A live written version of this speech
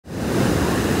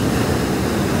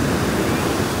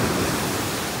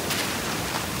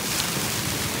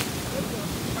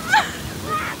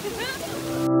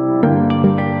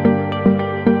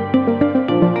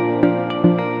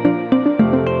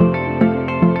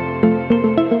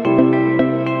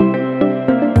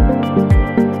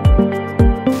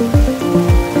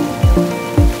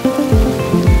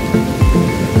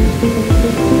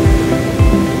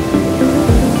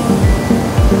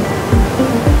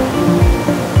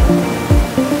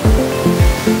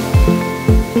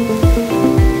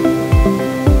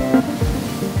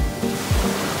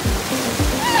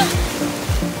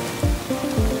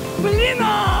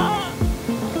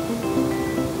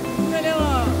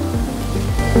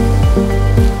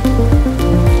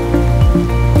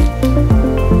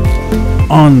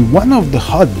On one of the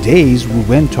hot days, we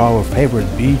went to our favorite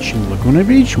beach in Laguna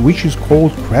Beach, which is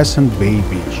called Crescent Bay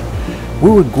Beach. We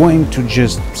were going to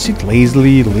just sit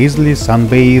lazily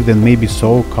sunbathe and maybe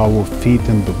soak our feet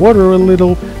in the water a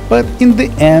little, but in the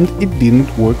end it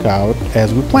didn't work out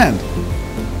as we planned.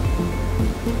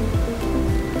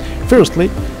 Firstly,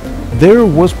 there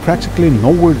was practically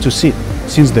nowhere to sit,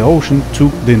 since the ocean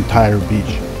took the entire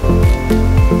beach.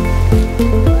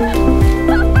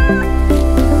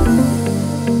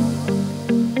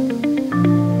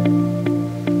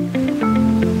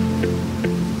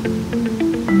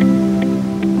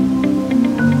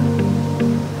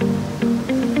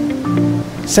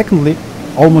 Secondly,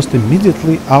 almost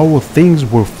immediately our things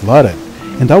were flooded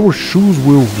and our shoes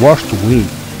were washed away,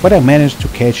 but I managed to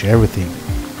catch everything.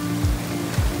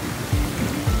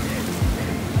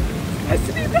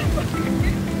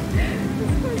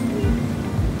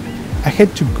 I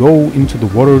had to go into the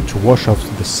water to wash off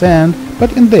the sand,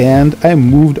 but in the end I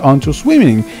moved on to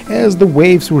swimming, as the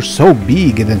waves were so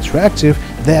big and attractive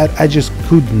that I just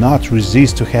could not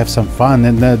resist to have some fun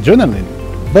and adrenaline.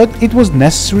 But it was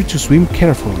necessary to swim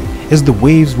carefully, as the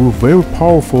waves were very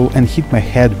powerful and hit my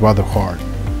head rather hard.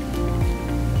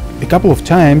 A couple of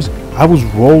times I was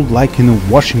rolled like in a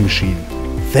washing machine.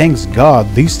 Thanks God,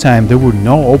 this time there were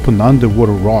no open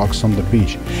underwater rocks on the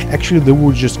beach. Actually, they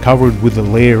were just covered with a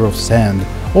layer of sand,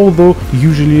 although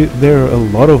usually there are a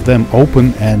lot of them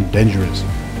open and dangerous.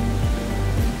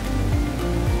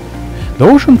 The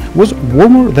ocean was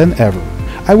warmer than ever.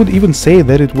 I would even say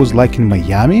that it was like in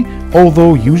Miami,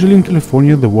 although usually in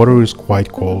California the water is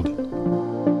quite cold.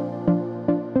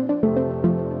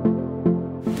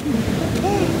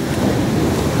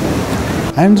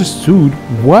 I understood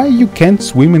why you can't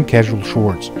swim in casual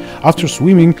shorts. After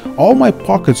swimming, all my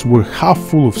pockets were half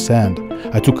full of sand.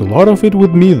 I took a lot of it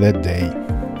with me that day.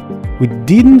 We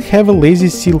didn't have a lazy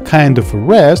seal kind of a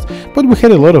rest, but we had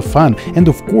a lot of fun, and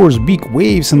of course big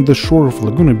waves on the shore of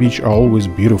Laguna Beach are always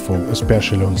beautiful,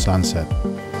 especially on sunset.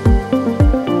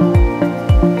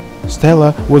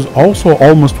 Stella was also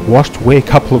almost washed away a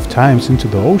couple of times into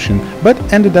the ocean, but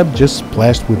ended up just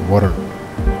splashed with water.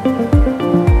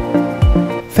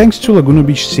 Thanks to Laguna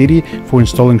Beach City for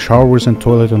installing showers and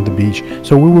toilet on the beach,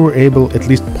 so we were able at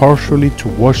least partially to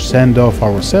wash sand off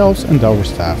ourselves and our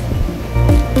staff.